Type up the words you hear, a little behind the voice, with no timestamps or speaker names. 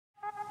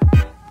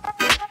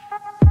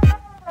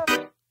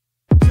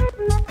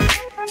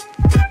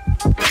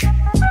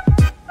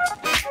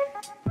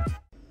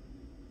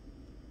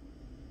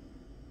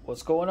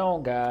What's going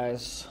on,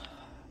 guys?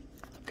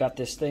 Got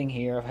this thing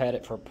here. I've had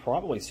it for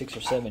probably 6 or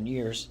 7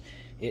 years.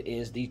 It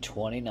is the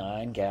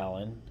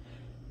 29-gallon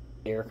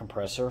air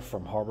compressor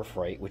from Harbor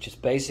Freight, which is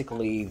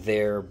basically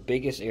their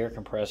biggest air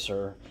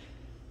compressor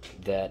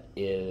that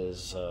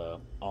is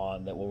that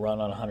will run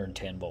on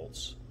 110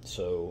 volts.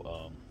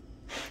 So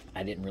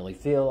I didn't really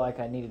feel like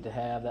I needed to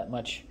have that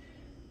much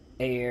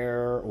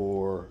air,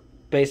 or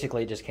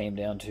basically it just came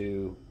down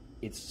to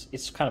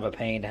it's kind of a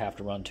pain to have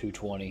to run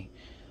 220.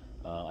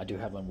 I do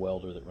have a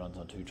welder that runs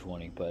on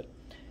 220, but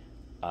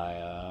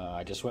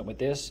I just went with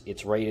this.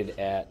 It's rated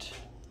at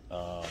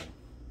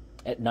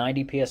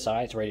 90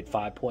 psi. It's rated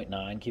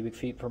 5.9 cubic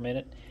feet per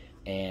minute,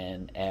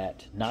 and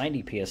at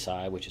 90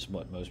 psi, which is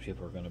what most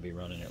people are going to be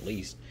running at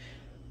least,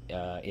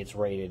 it's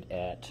rated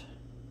at,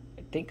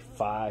 I think,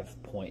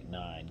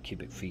 5.9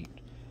 cubic feet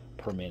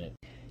per minute.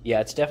 Yeah,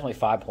 it's definitely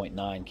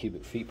 5.9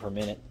 cubic feet per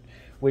minute,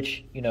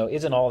 which, you know,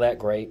 isn't all that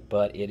great,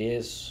 but it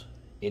is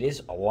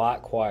a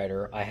lot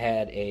quieter. I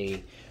had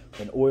an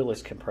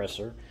oilless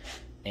compressor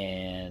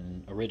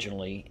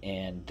originally,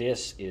 and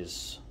this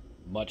is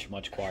much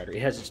quieter.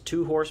 It has its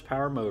 2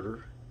 horsepower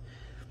motor.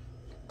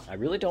 I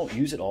really don't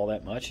use it all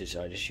that much.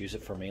 I just use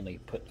it for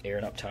mainly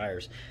airing up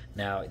tires.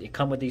 Now, it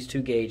come with these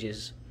 2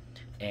 gauges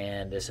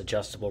and this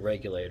adjustable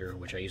regulator,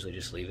 which I usually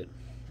just leave it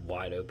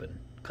wide open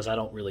because I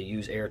don't really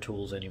use air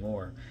tools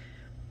anymore,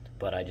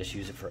 but I just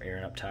use it for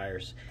airing up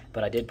tires.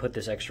 But I did put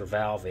this extra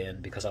valve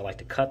in because I like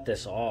to cut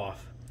this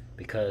off,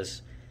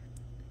 because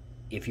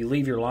if you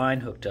leave your line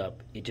hooked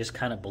up, it just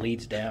kind of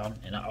bleeds down.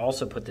 And I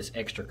also put this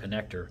extra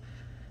connector.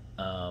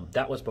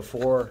 That was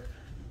before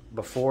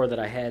that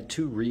I had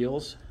 2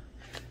 reels.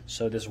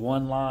 So this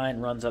one line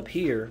runs up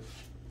here,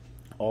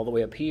 all the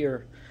way up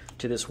here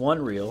to this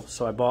one reel.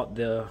 So I bought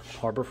the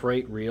Harbor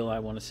Freight reel. I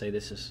want to say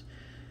this is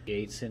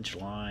 1/8"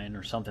 line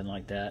or something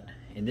like that.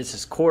 And this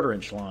is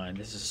 1/4" line.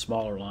 This is a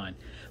smaller line.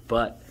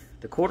 But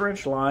the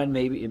 1/4" line,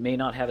 maybe it may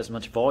not have as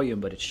much volume,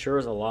 but it sure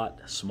is a lot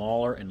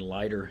smaller and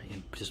lighter.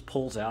 It just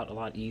pulls out a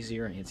lot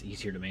easier, and it's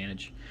easier to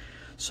manage.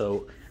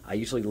 So I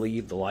usually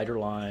leave the lighter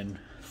line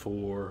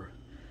for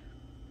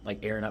like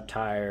airing up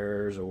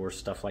tires or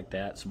stuff like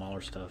that,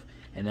 smaller stuff.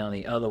 And then on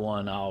the other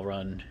one, I'll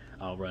run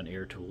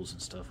air tools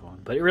and stuff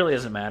on. But it really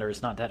doesn't matter.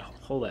 It's not that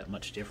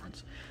much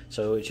difference.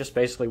 So it's just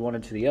basically one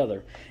into the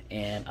other.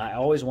 And I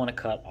always want to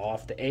cut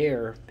off the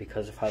air,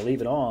 because if I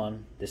leave it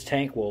on, this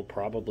tank will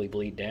probably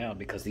bleed down,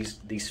 because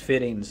these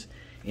fittings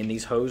in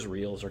these hose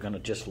reels are going to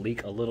just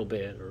leak a little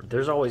bit, or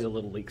there's always a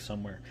little leak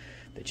somewhere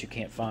that you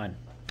can't find.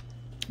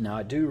 Now,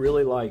 I do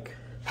really like,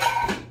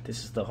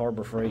 this is the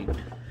Harbor Freight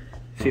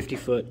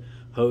 50-foot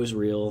hose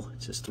reel.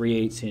 It's this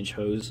 3/8"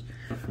 hose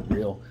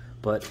reel.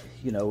 But,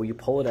 you know, you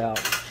pull it out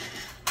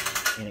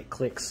and it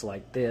clicks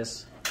like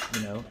this,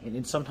 you know,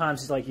 and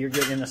sometimes it's like you're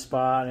getting in a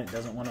spot and it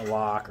doesn't want to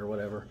lock or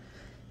whatever.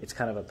 It's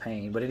kind of a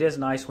pain, but it is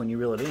nice when you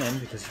reel it in,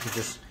 because you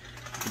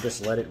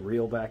just let it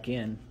reel back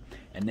in.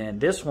 And then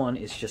this one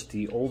is just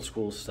the old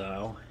school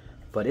style,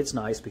 but it's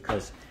nice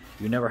because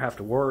you never have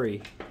to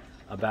worry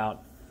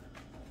about,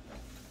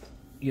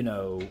 you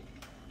know,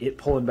 it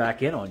pulling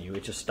back in on you.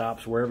 It just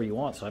stops wherever you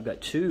want. So I've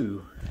got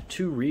two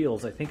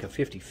reels, I think, of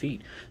 50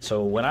 feet.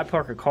 So when I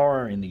park a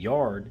car in the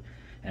yard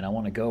and I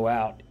want to go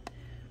out,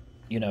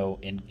 you know,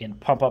 and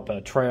pump up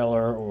a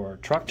trailer or a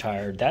truck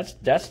tire,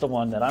 that's the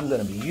one that I'm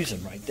going to be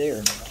using right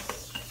there.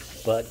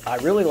 But I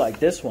really like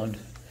this one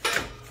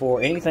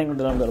for anything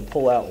that I'm going to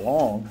pull out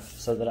long,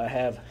 so that I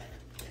have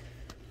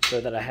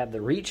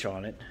the reach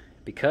on it,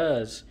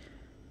 because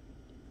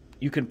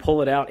you can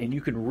pull it out and you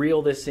can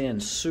reel this in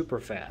super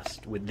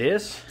fast. With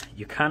this,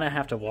 you kind of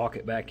have to walk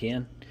it back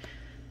in.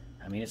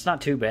 I mean, it's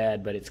not too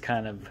bad, but it's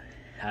kind of,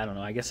 I don't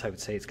know, I guess I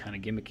would say it's kind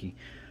of gimmicky.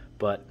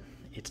 But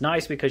it's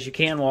nice because you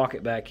can walk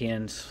it back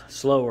in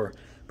slower.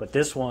 But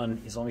this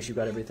one, as long as you've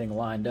got everything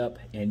lined up,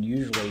 and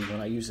usually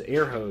when I use the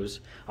air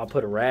hose, I'll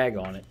put a rag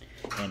on it.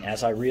 And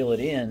as I reel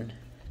it in,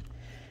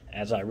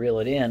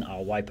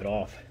 I'll wipe it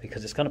off,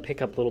 because it's going to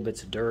pick up little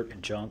bits of dirt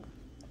and junk.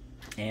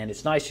 And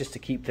it's nice just to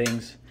keep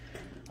things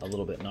a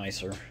little bit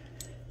nicer.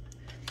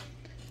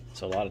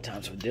 So a lot of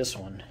times with this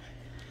one,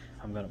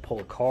 I'm going to pull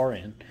a car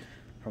in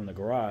from the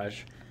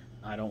garage.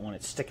 I don't want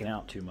it sticking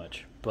out too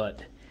much.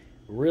 But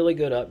really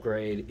good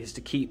upgrade is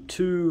to keep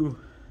 2,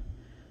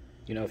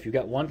 you know, if you've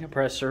got 1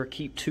 compressor,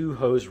 keep 2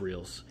 hose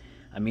reels.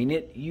 I mean,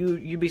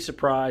 you'd be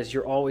surprised.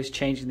 You're always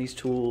changing these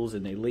tools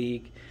and they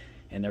leak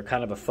and they're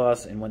kind of a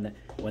fuss. And when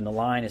the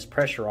line is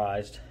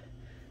pressurized,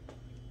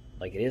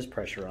 like it is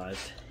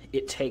pressurized,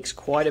 it takes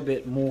quite a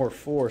bit more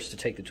force to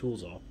take the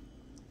tools off.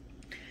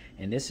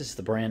 And this is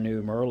the brand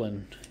new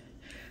Merlin,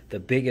 the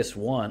biggest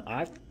one.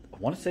 I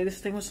want to say this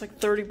thing was like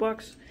 30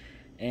 bucks.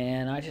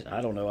 And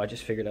I don't know, I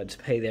just figured I'd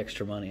just pay the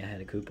extra money. I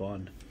had a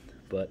coupon.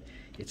 But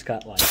it's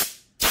got like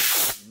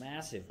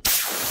massive.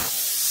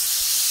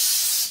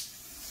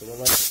 So we'll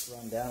let this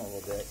run down a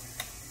little bit.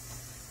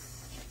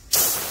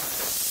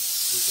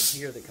 You can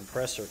hear the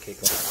compressor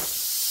kick on.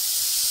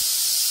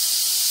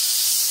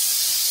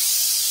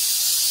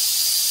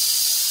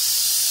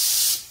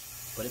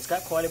 But it's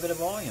got quite a bit of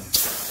volume.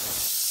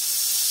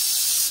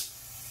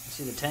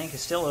 See, the tank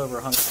is still over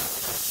 100.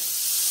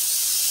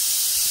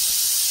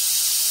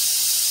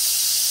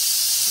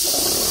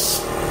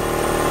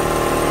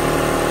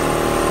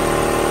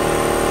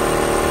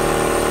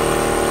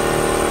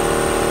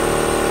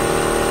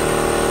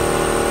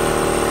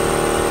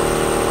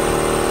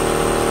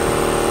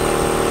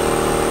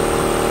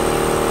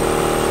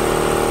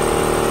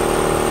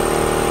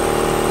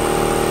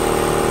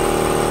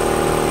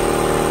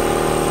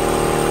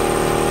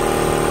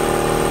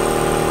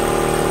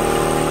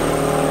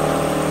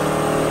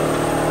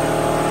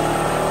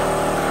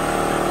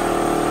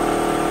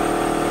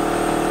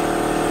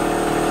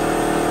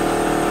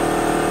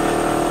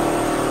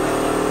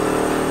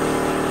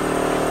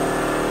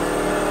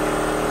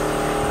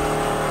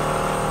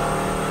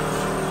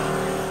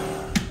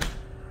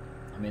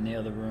 In the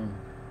other room,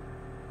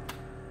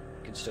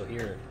 you can still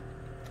hear it.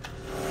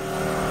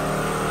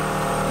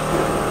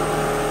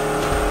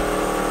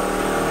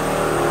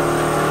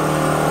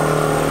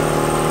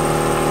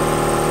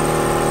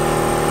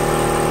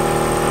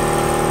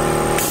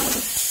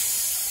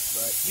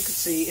 But you can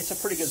see it's a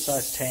pretty good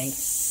sized tank,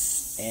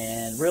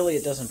 and really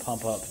it doesn't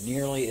pump up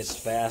nearly as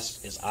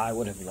fast as I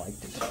would have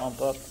liked it to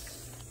pump up,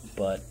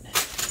 but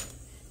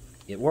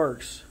it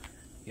works.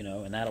 You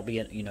know, and that'll be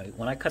it. You know,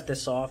 when I cut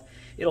this off,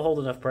 it'll hold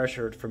enough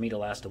pressure for me to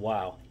last a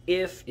while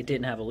if it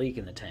didn't have a leak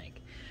in the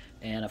tank.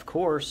 And of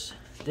course,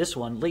 this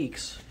one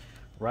leaks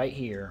right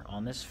here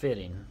on this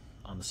fitting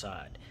on the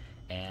side.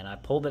 And I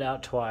pulled it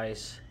out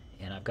twice,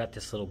 and I've got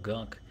this little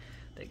gunk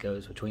that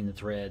goes between the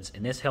threads,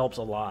 and this helps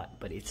a lot,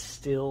 but it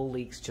still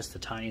leaks just the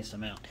tiniest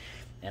amount.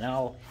 And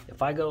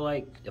if I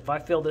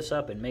fill this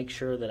up and make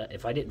sure that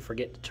if I didn't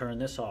forget to turn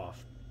this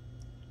off,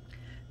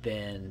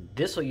 then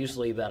this will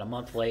usually, about a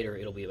month later,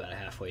 it'll be about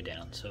halfway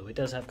down. So it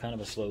does have kind of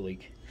a slow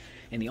leak.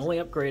 And the only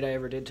upgrade I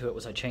ever did to it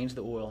was I changed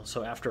the oil.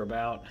 So after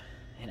about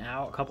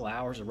a couple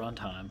hours of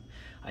runtime,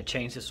 I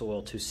changed this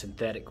oil to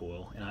synthetic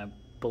oil. And I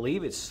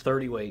believe it's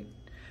 30 weight.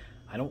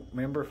 I don't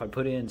remember if I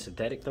put in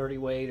synthetic 30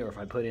 weight or if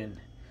I put in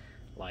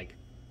like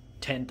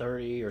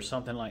 1030 or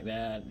something like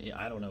that.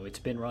 I don't know. It's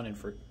been running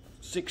for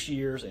 6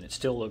 years and it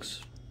still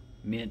looks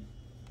mint.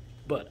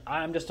 But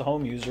I'm just a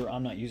home user.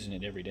 I'm not using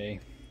it every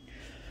day.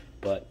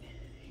 But,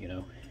 you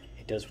know,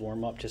 it does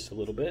warm up just a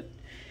little bit.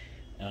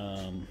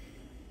 And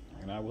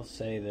I will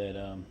say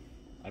that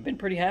I've been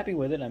pretty happy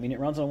with it. I mean, it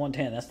runs on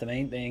 110. That's the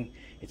main thing.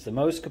 It's the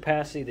most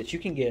capacity that you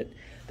can get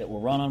that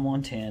will run on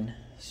 110.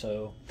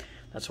 So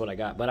that's what I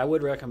got. But I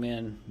would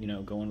recommend, you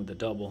know, going with the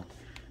double,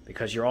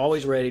 because you're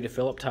always ready to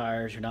fill up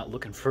tires. You're not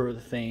looking for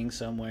the thing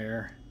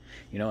somewhere.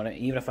 You know, and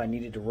even if I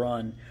needed to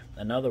run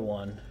another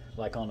one,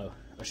 like on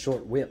a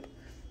short whip,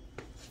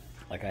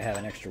 like I have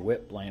an extra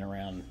whip laying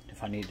around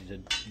if I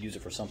needed to use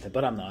it for something,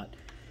 but I'm not.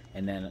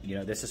 And then, you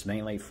know, this is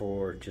mainly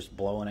for just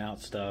blowing out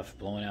stuff,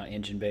 blowing out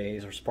engine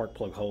bays or spark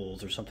plug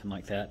holes or something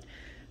like that.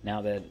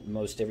 Now that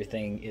most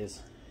everything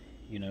is,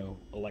 you know,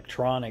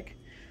 electronic,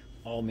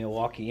 all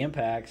Milwaukee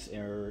impacts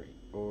or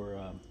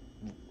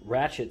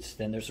ratchets,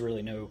 then there's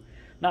really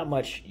not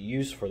much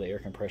use for the air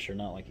compressor,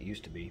 not like it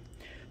used to be.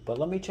 But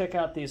let me check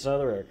out this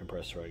other air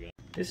compressor I got.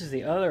 This is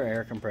the other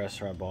air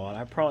compressor I bought.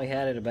 I probably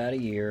had it about a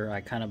year.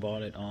 I kind of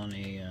bought it on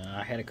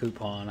I had a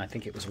coupon. I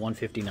think it was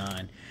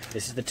 $1.59.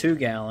 This is the 2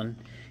 gallon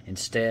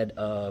instead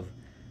of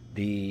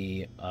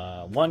the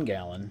 1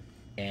 gallon.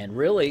 And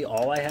really,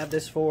 all I have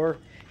this for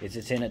is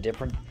it's in a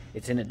different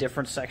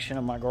section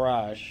of my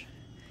garage.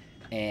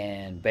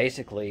 And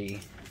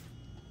basically,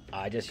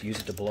 I just use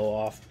it to blow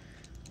off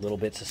little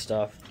bits of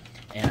stuff.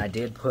 And I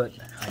did put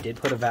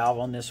a valve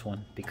on this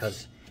one,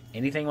 because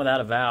anything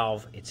without a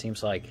valve, it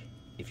seems like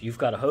if you've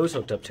got a hose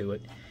hooked up to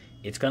it,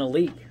 it's going to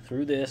leak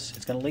through this.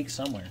 It's going to leak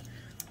somewhere.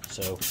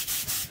 So you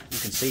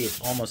can see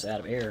it's almost out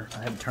of air.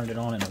 I haven't turned it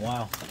on in a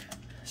while.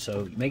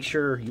 So make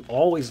sure you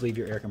always leave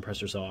your air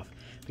compressors off,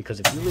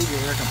 because if you leave your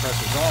air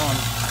compressors on,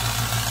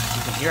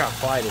 you can hear how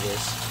quiet it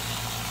is.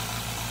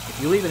 If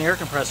you leave an air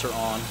compressor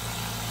on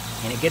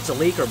and it gets a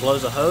leak or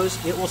blows a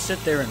hose, it will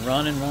sit there and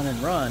run and run and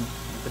run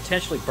and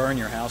potentially burn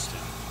your house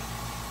down.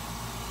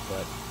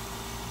 But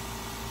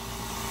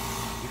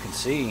you can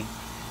see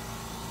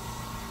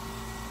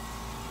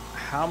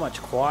how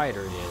much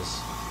quieter it is.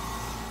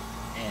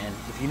 And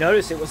if you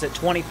notice, it was at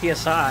 20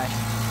 psi,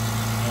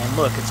 and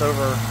look, it's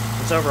over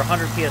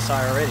 100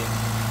 psi already.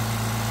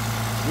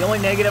 The only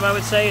negative I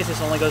would say is this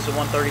only goes to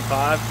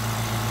 135.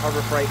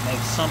 Harbor Freight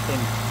makes something,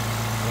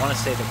 I want to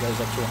say, that goes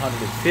up to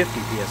 150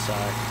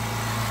 psi,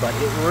 but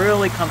it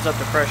really comes up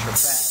to pressure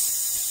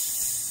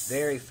fast,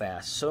 very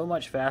fast, so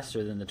much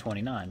faster than the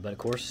 29. But of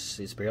course,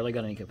 it's barely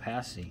got any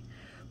capacity.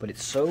 But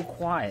it's so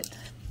quiet.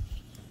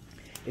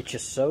 It's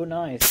just so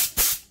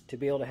nice to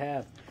be able to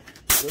have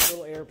good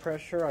little air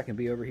pressure. I can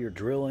be over here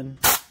drilling,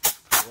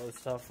 blow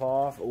stuff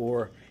off,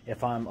 or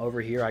if I'm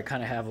over here, I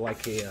kind of have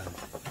like a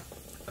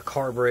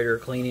carburetor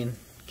cleaning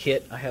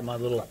kit. I have my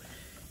little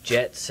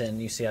jets,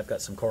 and you see I've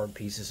got some carb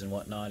pieces and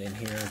whatnot in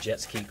here,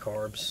 jet ski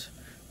carbs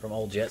from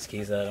old jet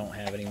skis that I don't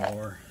have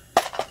anymore.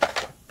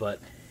 But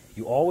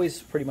you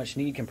always pretty much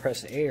need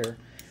compressed air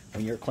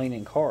when you're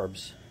cleaning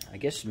carbs. I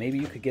guess maybe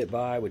you could get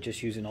by with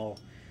just using all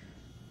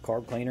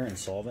carb cleaner and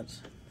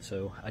solvents.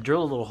 So I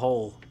drill a little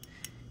hole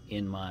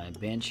in my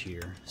bench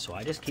here, so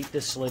I just keep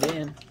this slid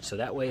in so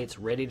that way it's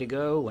ready to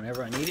go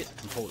whenever I need it.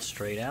 And pull it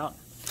straight out,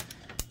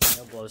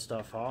 it'll blow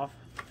stuff off,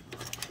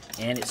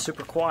 and it's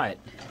super quiet.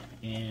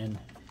 And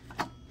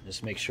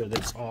just make sure that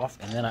it's off,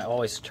 and then I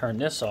always turn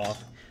this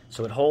off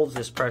so it holds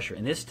this pressure.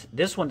 And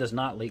this one does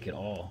not leak at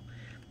all.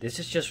 This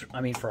is just,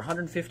 I mean, for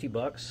 150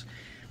 bucks,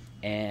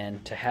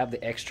 and to have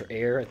the extra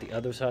air at the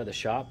other side of the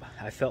shop,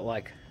 I felt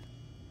like,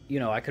 you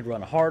know, I could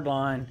run a hard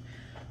line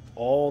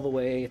all the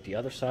way at the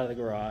other side of the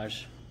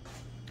garage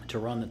to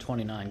run the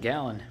 29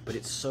 gallon, but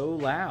it's so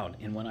loud,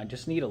 and when I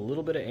just need a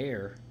little bit of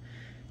air,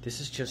 this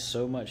is just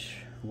so much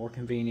more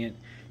convenient.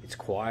 It's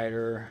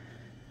quieter.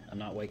 I'm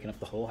not waking up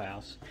the whole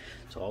house,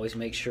 so always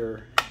make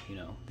sure, you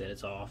know, that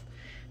it's off.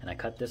 And I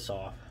cut this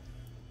off,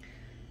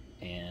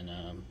 and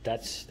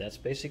that's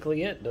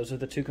basically it. Those are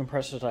the two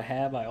compressors I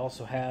have. I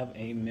also have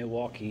a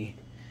Milwaukee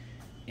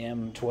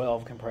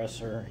M12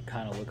 compressor. It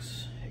kind of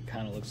looks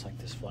like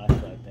this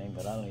flashlight thing,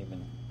 but I don't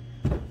even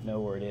know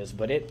where it is.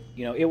 But it,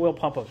 you know, it will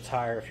pump up a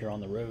tire if you're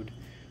on the road.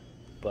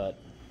 But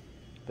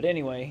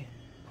anyway,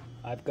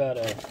 I've got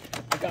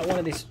one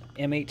of these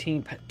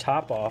M18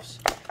 top offs.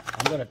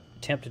 I'm going to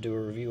attempt to do a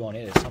review on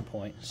it at some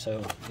point.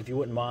 So if you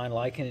wouldn't mind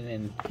liking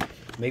and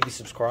maybe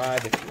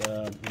subscribe if you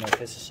know, if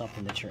this is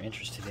something that you're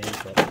interested in.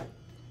 But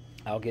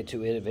I'll get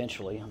to it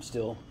eventually. I'm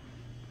still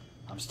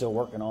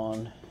working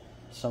on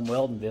some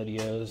welding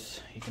videos.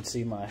 You can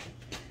see my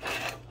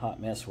hot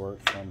mess work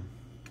from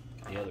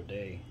the other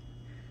day.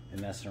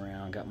 Been messing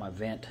around. Got my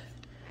vent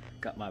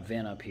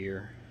up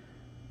here.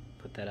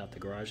 Put that out the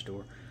garage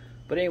door.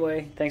 But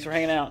anyway, thanks for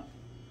hanging out.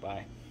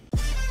 Bye.